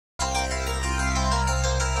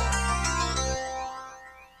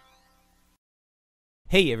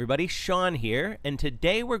Hey everybody, Sean here, and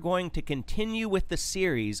today we're going to continue with the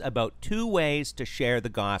series about two ways to share the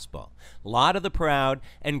gospel: law to the proud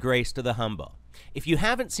and grace to the humble. If you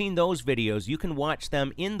haven't seen those videos, you can watch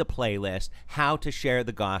them in the playlist, How to Share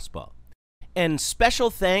the Gospel. And special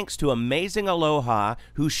thanks to Amazing Aloha,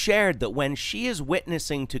 who shared that when she is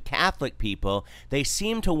witnessing to Catholic people, they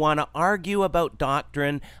seem to want to argue about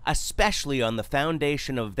doctrine, especially on the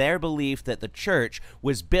foundation of their belief that the church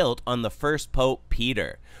was built on the first Pope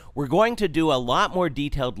Peter. We're going to do a lot more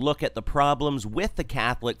detailed look at the problems with the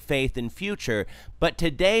Catholic faith in future, but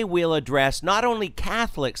today we'll address not only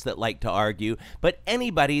Catholics that like to argue, but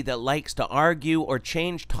anybody that likes to argue or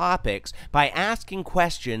change topics by asking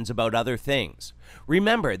questions about other things.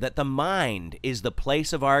 Remember that the mind is the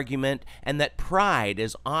place of argument and that pride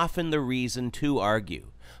is often the reason to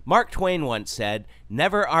argue. Mark Twain once said,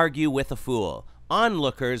 "Never argue with a fool.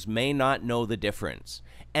 Onlookers may not know the difference."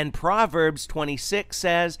 And Proverbs 26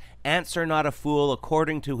 says, "Answer not a fool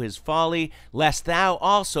according to his folly, lest thou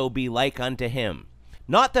also be like unto him."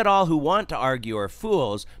 Not that all who want to argue are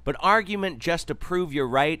fools, but argument just to prove you're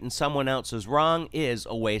right and someone else is wrong is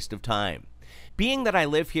a waste of time. Being that I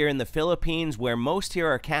live here in the Philippines, where most here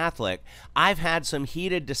are Catholic, I've had some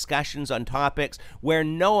heated discussions on topics where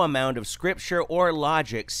no amount of scripture or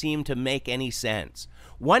logic seemed to make any sense.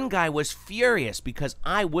 One guy was furious because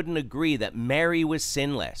I wouldn't agree that Mary was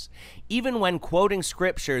sinless. Even when quoting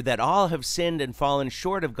scripture that all have sinned and fallen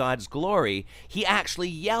short of God's glory, he actually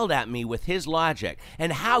yelled at me with his logic.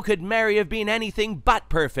 And how could Mary have been anything but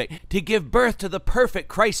perfect to give birth to the perfect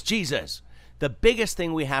Christ Jesus? The biggest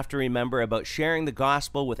thing we have to remember about sharing the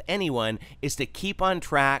gospel with anyone is to keep on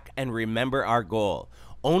track and remember our goal.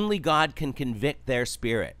 Only God can convict their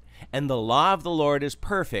spirit, and the law of the Lord is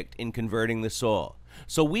perfect in converting the soul.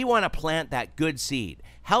 So we want to plant that good seed,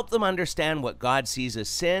 help them understand what God sees as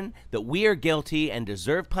sin, that we are guilty and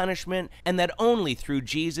deserve punishment, and that only through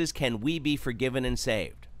Jesus can we be forgiven and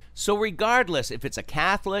saved. So regardless if it's a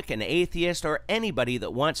Catholic, an atheist, or anybody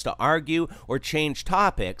that wants to argue or change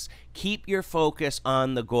topics, keep your focus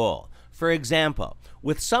on the goal. For example,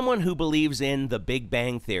 with someone who believes in the Big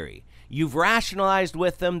Bang Theory, you've rationalized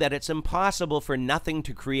with them that it's impossible for nothing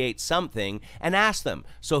to create something and ask them,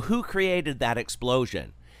 so who created that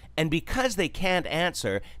explosion? And because they can't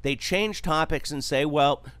answer, they change topics and say,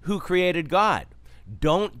 well, who created God?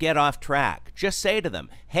 Don't get off track. Just say to them,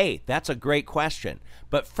 hey, that's a great question.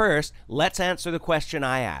 But first, let's answer the question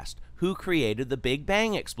I asked. Who created the Big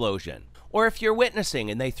Bang explosion? Or if you're witnessing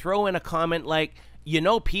and they throw in a comment like, you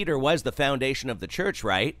know Peter was the foundation of the church,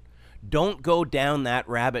 right? Don't go down that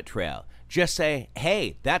rabbit trail. Just say,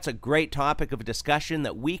 hey, that's a great topic of discussion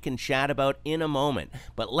that we can chat about in a moment.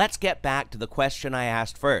 But let's get back to the question I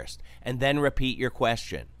asked first, and then repeat your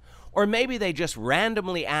question. Or maybe they just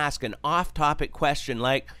randomly ask an off-topic question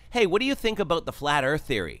like, hey, what do you think about the flat earth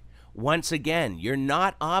theory? Once again, you're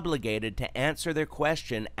not obligated to answer their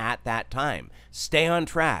question at that time. Stay on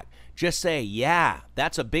track. Just say, yeah,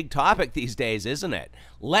 that's a big topic these days, isn't it?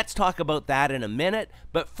 Let's talk about that in a minute,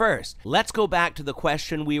 but first, let's go back to the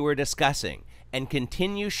question we were discussing and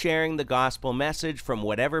continue sharing the gospel message from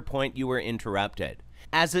whatever point you were interrupted.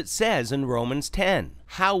 As it says in Romans 10,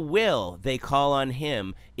 how will they call on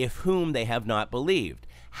him if whom they have not believed?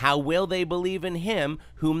 How will they believe in him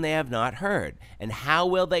whom they have not heard? And how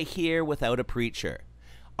will they hear without a preacher?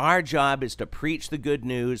 Our job is to preach the good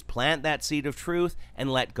news, plant that seed of truth,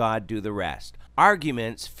 and let God do the rest.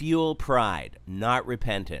 Arguments fuel pride, not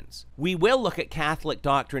repentance. We will look at Catholic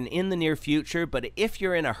doctrine in the near future, but if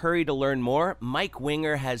you're in a hurry to learn more, Mike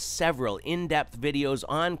Winger has several in-depth videos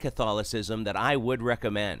on Catholicism that I would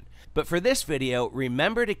recommend. But for this video,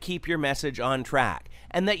 remember to keep your message on track,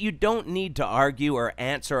 and that you don't need to argue or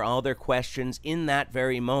answer all their questions in that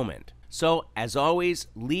very moment. So, as always,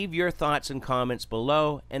 leave your thoughts and comments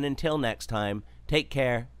below, and until next time, take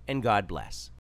care and God bless.